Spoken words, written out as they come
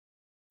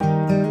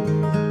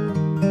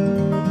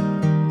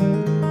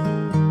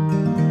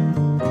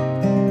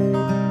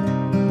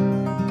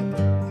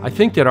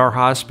think that our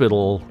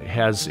hospital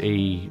has a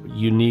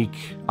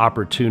unique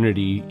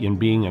opportunity in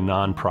being a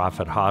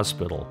nonprofit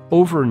hospital.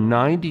 Over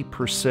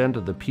 90%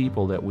 of the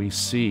people that we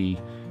see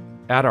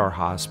at our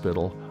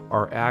hospital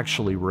are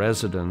actually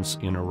residents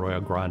in Arroyo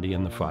Grande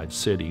in the 5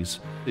 cities.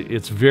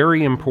 It's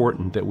very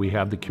important that we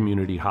have the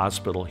community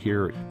hospital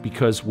here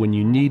because when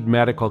you need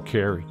medical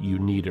care, you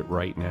need it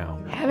right now.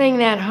 Having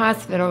that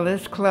hospital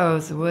this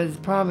close was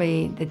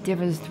probably the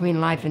difference between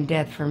life and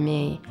death for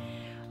me.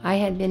 I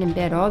had been in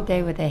bed all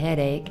day with a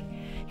headache,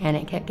 and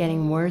it kept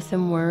getting worse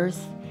and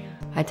worse.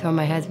 I told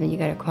my husband, you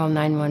gotta call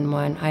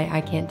 911.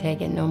 I can't take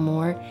it no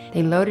more.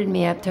 They loaded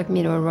me up, took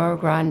me to Arroyo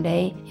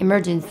Grande,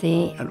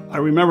 emergency. And I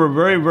remember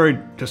very, very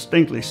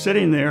distinctly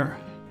sitting there,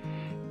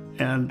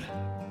 and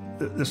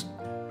this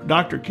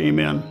doctor came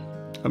in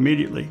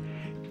immediately,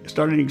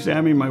 started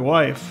examining my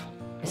wife.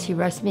 She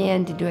rushed me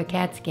in to do a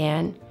CAT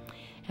scan,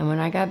 and when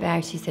I got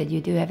back, she said, you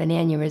do have an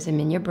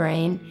aneurysm in your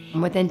brain.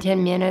 And within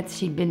 10 minutes,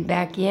 she'd been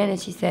back in, and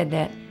she said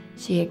that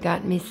she had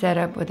gotten me set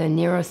up with a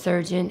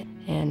neurosurgeon,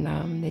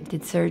 and they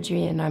did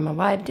surgery, and I'm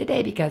alive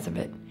today because of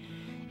it.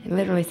 It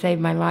literally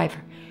saved my life,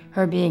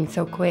 her being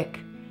so quick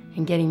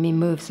and getting me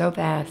moved so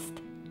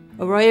fast.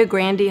 Arroyo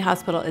Grande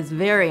Hospital is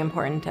very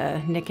important to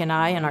Nick and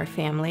I and our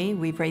family.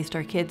 We've raised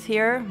our kids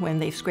here. When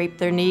they've scraped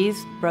their knees,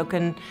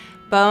 broken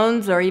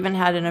bones, or even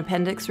had an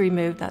appendix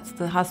removed, that's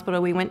the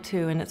hospital we went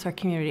to, and it's our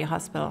community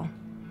hospital.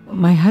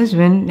 My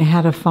husband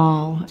had a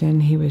fall,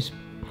 and he was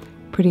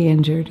pretty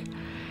injured.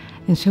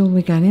 And so when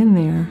we got in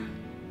there,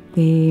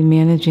 the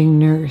managing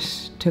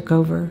nurse took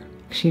over.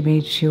 She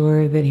made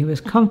sure that he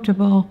was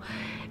comfortable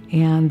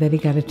and that he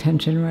got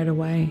attention right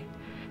away.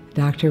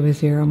 The doctor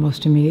was there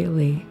almost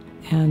immediately,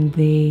 and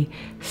the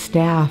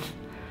staff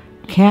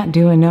can't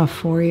do enough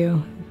for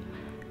you.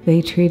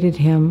 They treated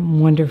him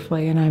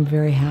wonderfully, and I'm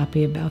very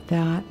happy about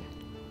that.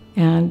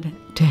 And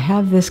to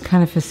have this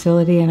kind of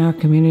facility in our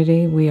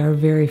community, we are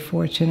very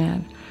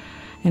fortunate.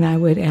 And I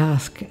would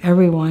ask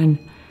everyone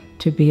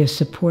to be as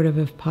supportive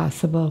if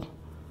possible.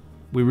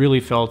 We really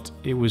felt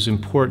it was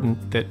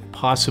important that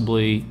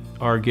possibly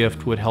our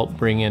gift would help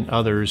bring in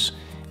others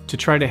to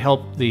try to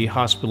help the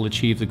hospital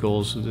achieve the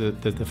goals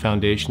that the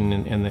foundation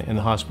and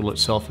the hospital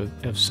itself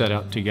have set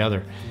out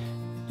together.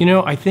 You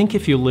know, I think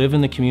if you live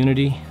in the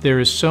community, there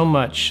is so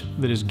much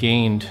that is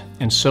gained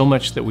and so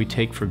much that we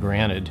take for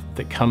granted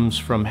that comes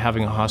from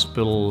having a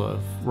hospital of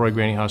Arroyo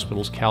Grande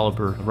Hospital's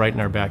caliber right in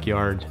our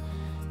backyard.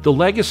 The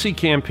legacy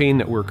campaign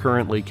that we're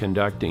currently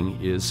conducting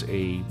is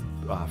a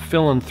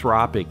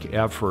philanthropic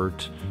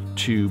effort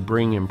to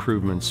bring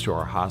improvements to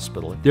our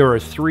hospital. There are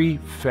 3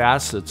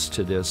 facets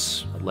to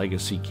this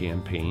legacy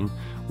campaign.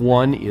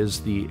 One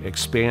is the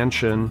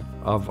expansion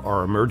of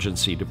our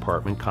emergency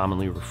department,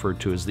 commonly referred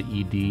to as the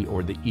ED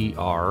or the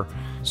ER.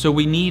 So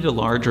we need a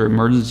larger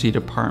emergency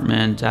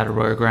department at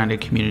Arroyo Grande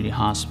Community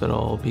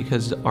Hospital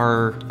because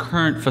our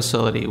current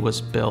facility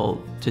was built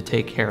to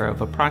take care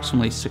of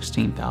approximately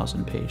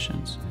 16,000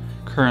 patients.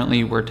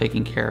 Currently, we're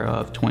taking care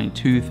of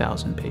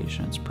 22,000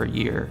 patients per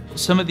year.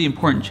 Some of the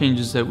important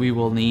changes that we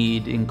will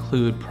need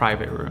include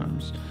private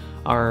rooms.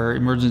 Our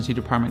emergency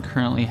department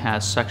currently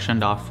has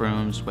sectioned off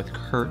rooms with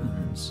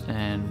curtains,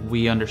 and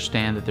we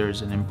understand that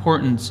there's an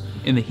importance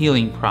in the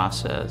healing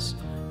process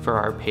for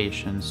our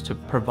patients to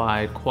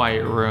provide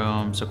quiet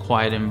rooms, a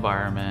quiet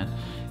environment.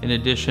 In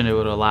addition, it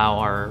would allow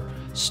our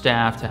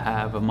staff to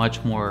have a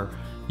much more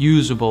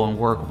usable and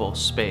workable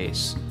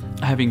space.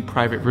 Having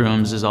private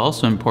rooms is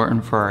also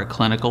important for our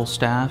clinical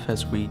staff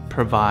as we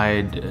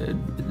provide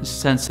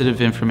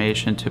sensitive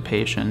information to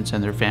patients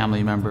and their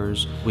family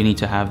members. We need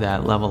to have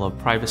that level of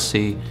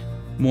privacy.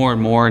 More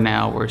and more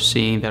now we're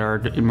seeing that our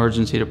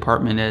emergency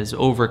department is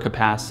over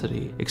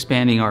capacity.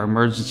 Expanding our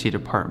emergency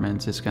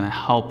departments is going to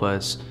help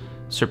us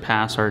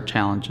surpass our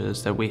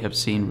challenges that we have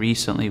seen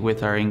recently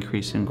with our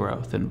increase in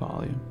growth and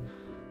volume.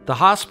 The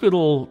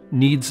hospital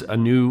needs a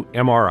new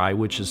MRI,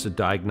 which is a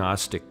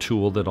diagnostic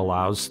tool that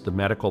allows the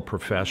medical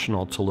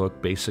professional to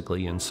look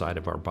basically inside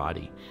of our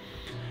body.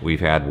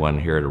 We've had one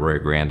here at Arroyo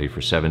Grande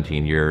for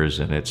 17 years,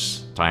 and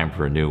it's time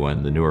for a new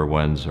one. The newer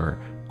ones are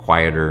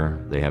quieter,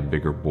 they have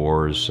bigger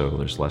bores, so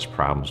there's less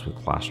problems with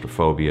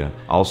claustrophobia.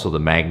 Also, the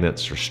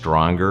magnets are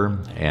stronger,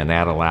 and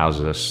that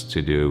allows us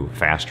to do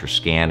faster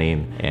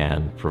scanning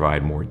and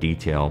provide more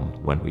detail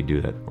when we do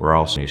that. We're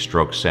also a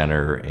stroke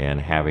center, and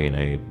having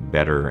a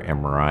better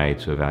MRI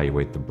to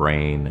evaluate the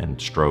brain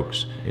and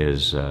strokes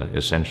is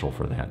essential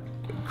for that.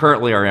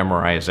 Currently, our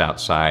MRI is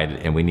outside,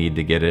 and we need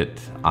to get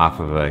it off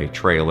of a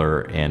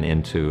trailer and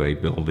into a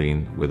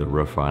building with a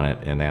roof on it,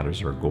 and that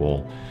is our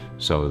goal,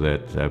 so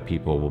that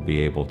people will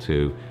be able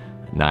to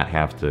not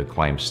have to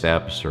climb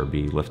steps or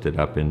be lifted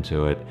up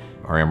into it.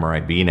 Our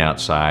MRI being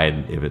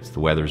outside, if the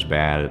weather's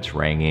bad, it's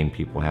raining,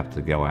 people have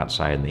to go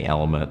outside in the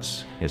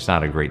elements. It's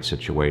not a great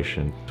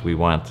situation. We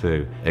want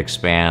to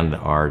expand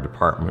our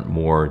department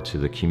more to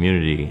the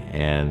community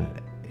and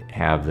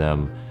have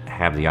them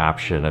have the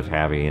option of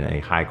having a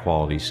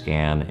high-quality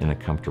scan in a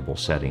comfortable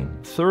setting.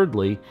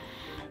 Thirdly,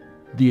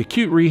 the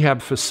acute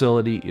rehab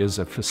facility is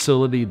a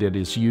facility that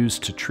is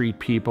used to treat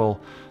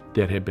people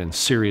that had been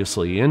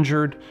seriously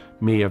injured,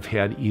 may have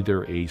had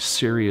either a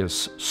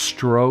serious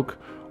stroke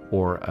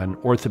or an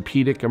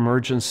orthopedic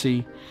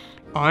emergency.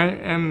 I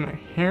am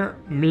here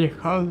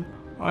because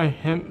I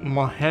hit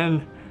my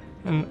head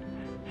and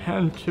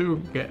had to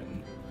get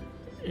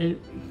it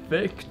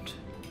fixed.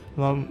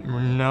 The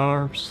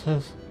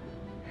nurses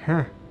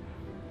here,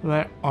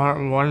 they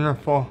are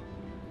wonderful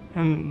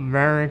and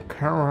very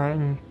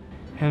caring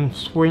and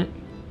sweet.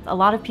 A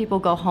lot of people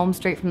go home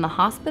straight from the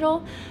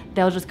hospital.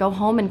 They'll just go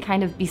home and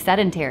kind of be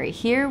sedentary.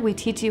 Here, we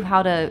teach you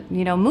how to,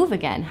 move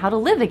again, how to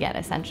live again,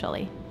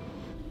 essentially.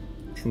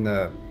 In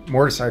the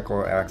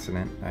motorcycle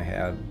accident I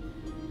had,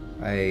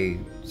 I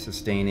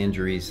sustained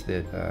injuries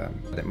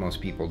that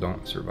most people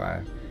don't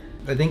survive.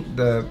 I think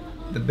the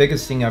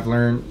biggest thing I've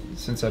learned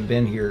since I've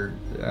been here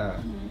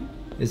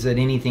is that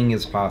anything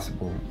is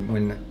possible.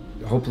 When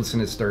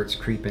hopelessness starts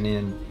creeping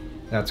in,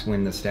 that's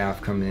when the staff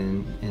come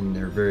in and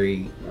they're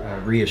very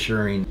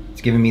reassuring.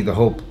 It's given me the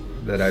hope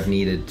that I've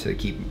needed to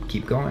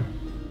keep going.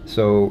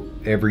 So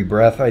every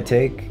breath I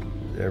take,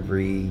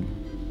 every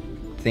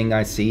thing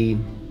I see,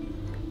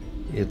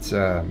 it's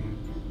a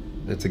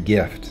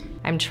gift.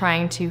 I'm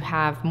trying to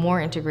have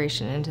more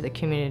integration into the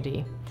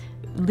community,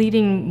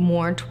 leading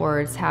more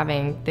towards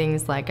having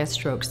things like a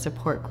stroke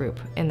support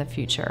group in the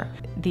future.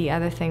 The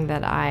other thing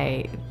that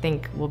I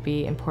think will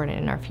be important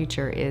in our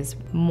future is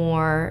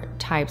more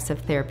types of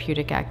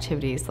therapeutic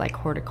activities like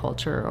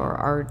horticulture or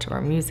art or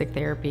music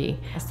therapy,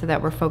 so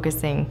that we're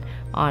focusing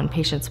on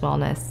patients'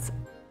 wellness.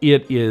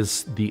 It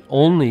is the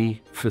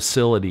only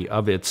facility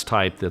of its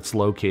type that's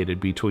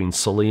located between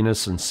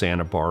Salinas and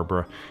Santa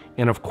Barbara.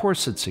 And of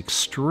course, it's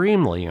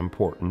extremely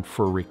important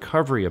for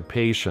recovery of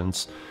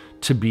patients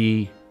to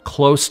be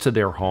close to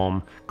their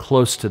home,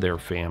 close to their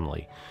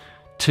family.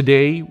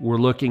 Today, we're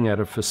looking at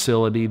a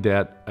facility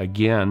that,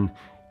 again,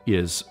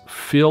 is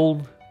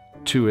filled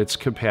to its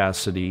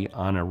capacity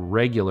on a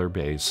regular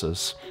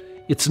basis.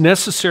 It's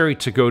necessary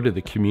to go to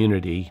the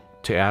community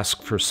to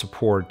ask for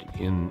support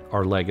in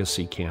our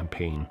Legacy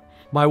campaign.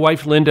 My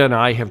wife Linda and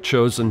I have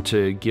chosen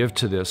to give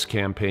to this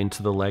campaign,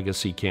 to the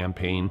Legacy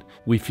campaign.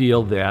 We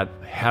feel that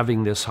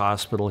having this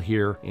hospital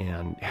here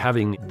and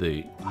having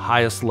the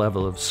highest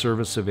level of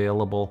service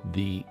available,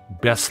 the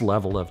best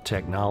level of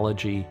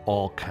technology,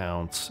 all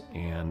counts,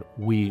 and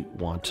we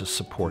want to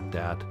support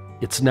that.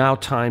 It's now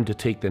time to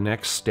take the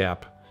next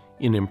step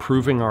in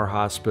improving our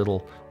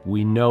hospital.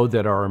 We know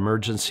that our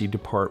emergency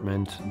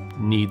department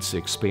needs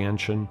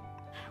expansion.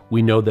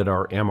 We know that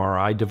our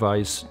MRI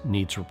device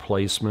needs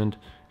replacement,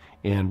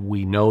 and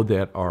we know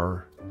that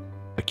our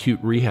acute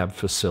rehab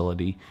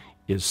facility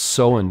is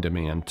so in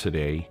demand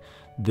today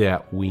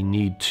that we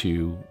need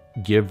to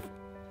give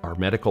our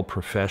medical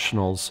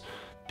professionals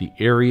the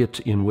area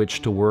in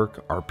which to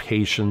work, our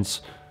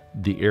patients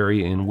the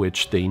area in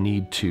which they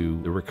need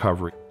the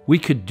recovery. We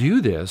could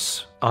do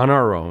this on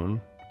our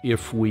own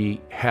if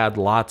we had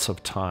lots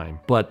of time,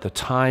 but the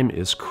time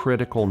is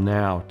critical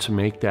now to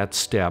make that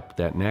step,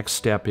 that next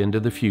step into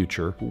the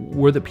future.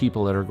 We're the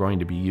people that are going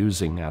to be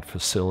using that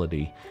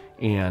facility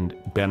and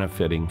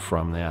benefiting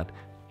from that,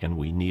 and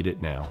we need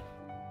it now.